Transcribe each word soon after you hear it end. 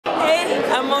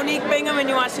Monique Bingham, and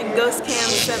you're watching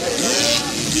GHOSTCAM7.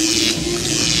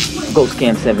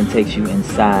 GHOSTCAM7 takes you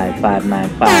inside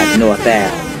 595 North Ave,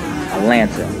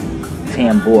 Atlanta,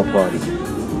 Tambor party.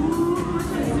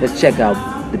 Let's check out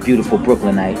the beautiful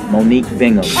Brooklynite, Monique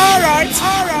Bingham. Alright.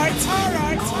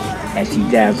 As she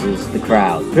dazzles the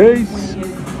crowd. Peace!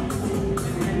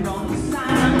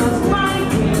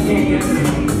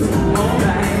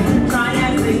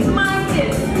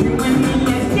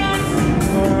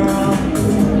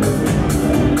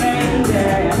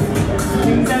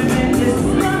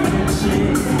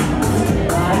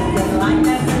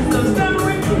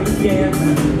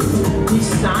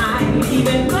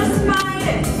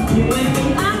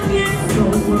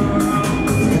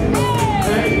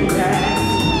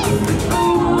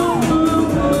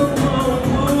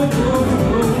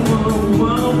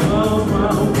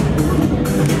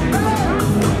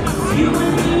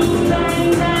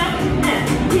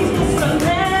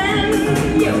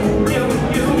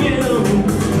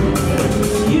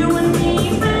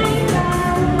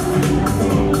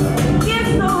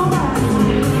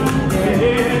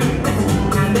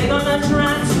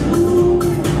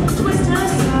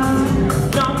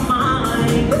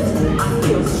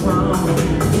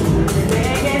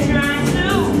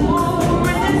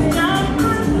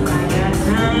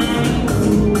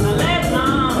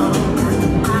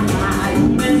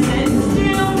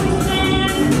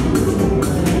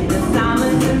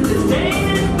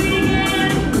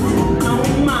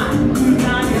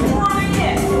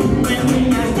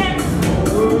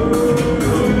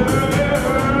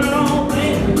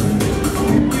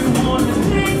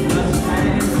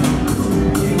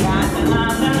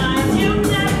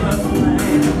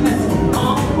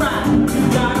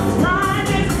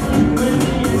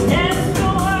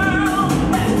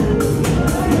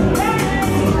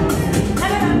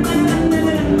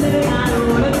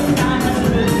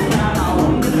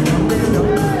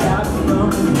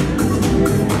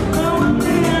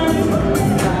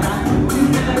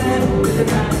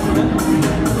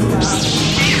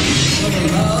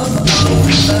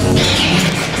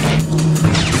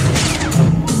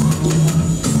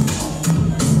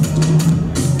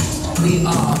 We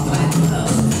are black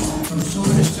love, from shore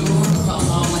to shore, from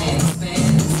our land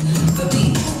spans, the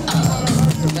beat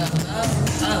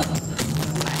of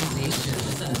black nations,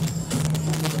 the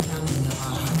pounding of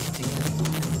our hearts together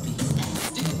with the beat.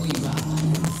 Still we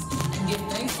rise, and give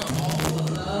thanks for all the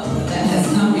love that has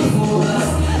come before us,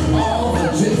 all the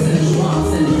drips and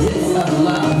drops and dips of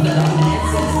love that our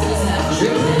ancestors have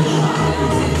dripped and dropped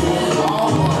and dipped all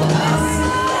on us.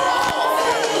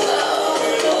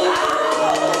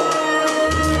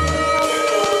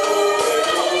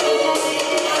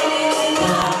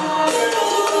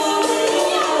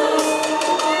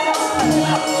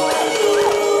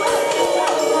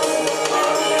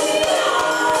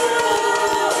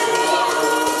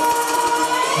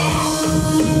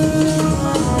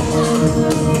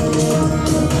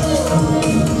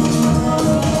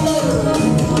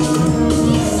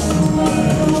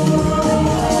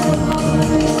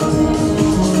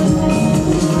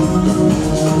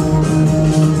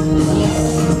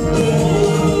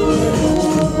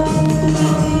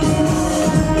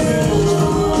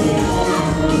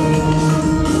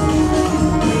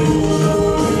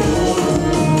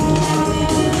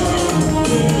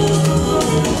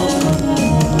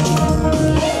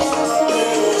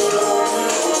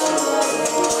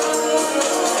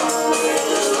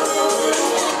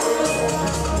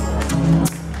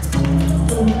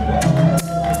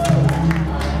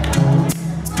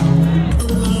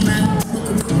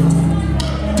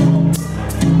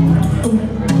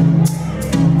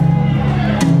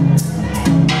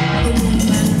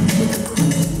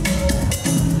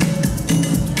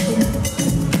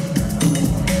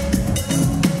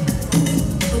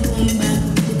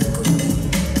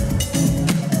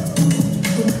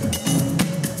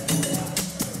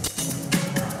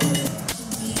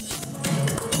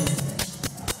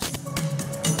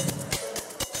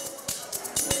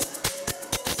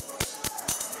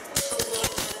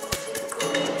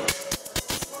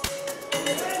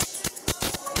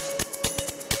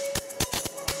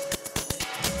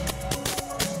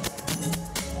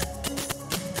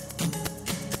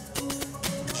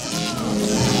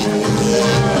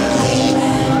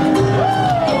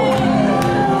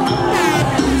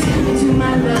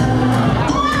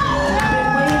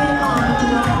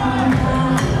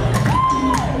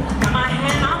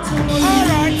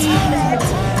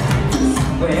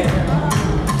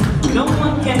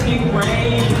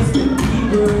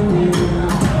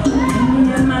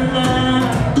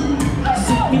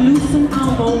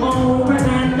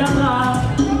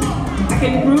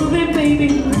 Can prove it,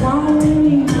 baby.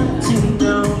 Won't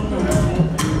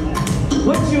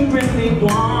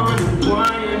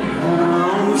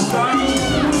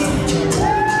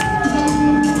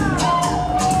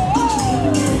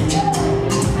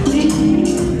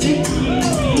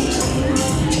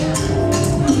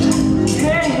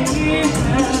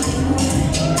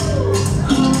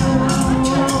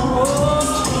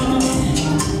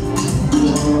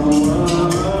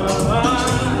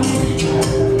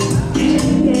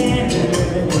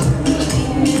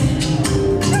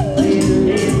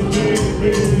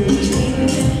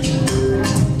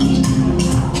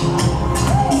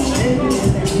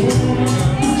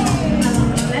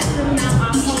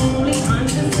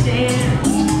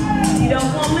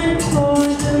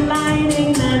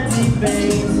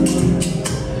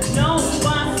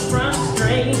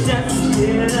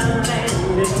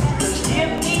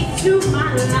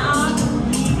love.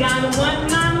 Got one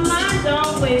my mind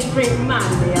always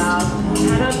remind me of.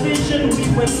 Had a vision we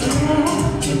went through.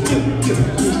 You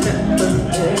remember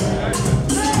it?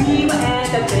 We were at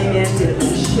that thing and the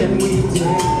vision we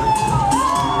did.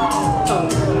 Oh,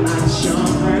 my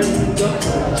charm,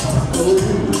 oh,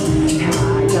 have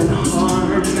I done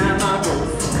harm? Am I broke?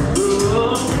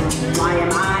 Why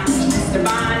am I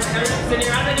divine? And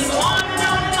your eyes and you go on and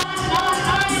on and on and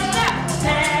on and on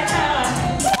and on.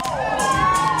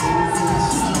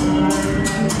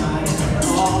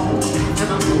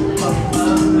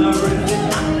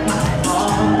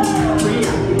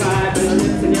 Preoccupied with the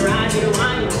lips in your eyes, you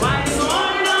why you go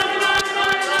on and on and on and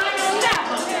on and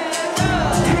on.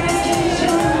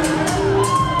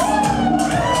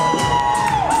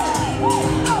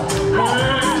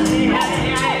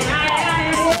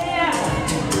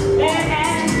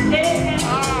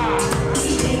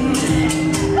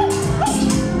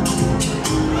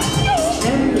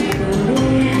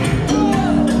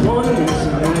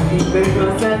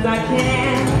 Because as I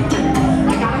can,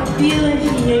 I got a feeling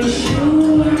he ain't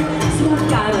sure, so I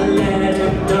gotta let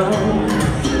him know.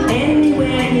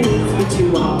 Anywhere he needs me to,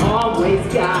 I'll always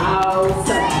go.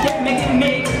 So get me,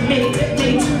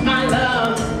 my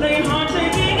love. Play hard,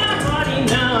 thinking I've already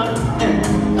enough.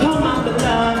 And come on, the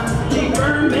love, they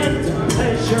burn mental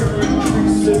pleasure,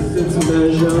 increases its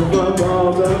measure from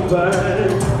all the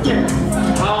birds.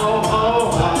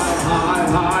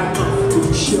 I must be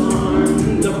charmed.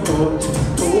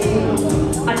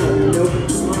 I don't know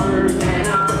harm and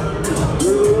I'm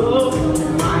through.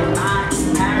 My eyes,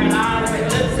 paralyzed, my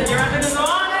lips and your eyes and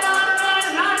on and on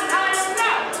and on and on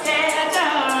and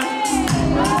on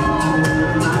and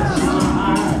on. My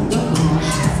charm, the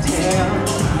cautious tale.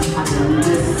 I can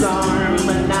disarm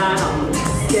but not on the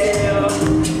scale.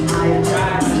 I have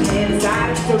tried my hands, I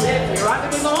to lift your eyes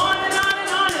and go on and on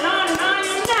and on and on and on.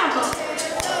 You never.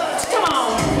 Come on,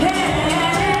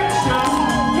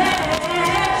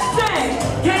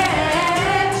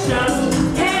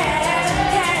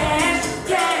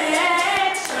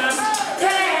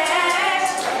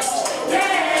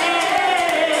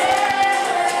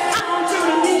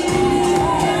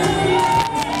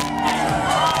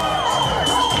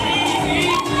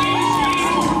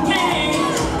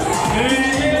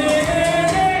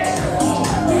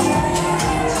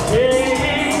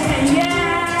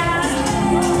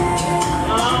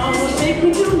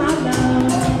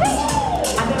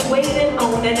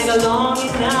 long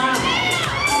enough.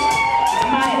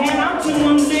 My hand out to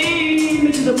one lead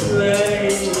me to the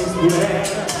place where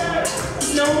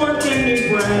no one can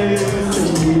embrace and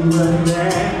we were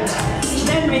there.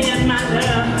 Let me and my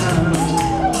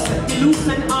love set me loose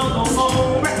and all go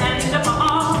over and up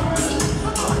all.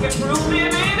 I can prove me,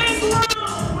 baby,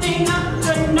 growing up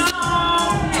to know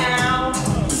now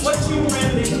what you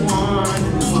really want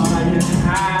and why and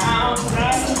how.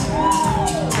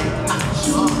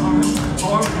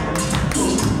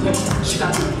 She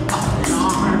got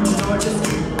arms or just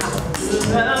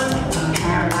love,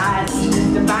 paralyzed,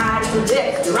 divided, so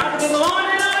this, you're right to go on.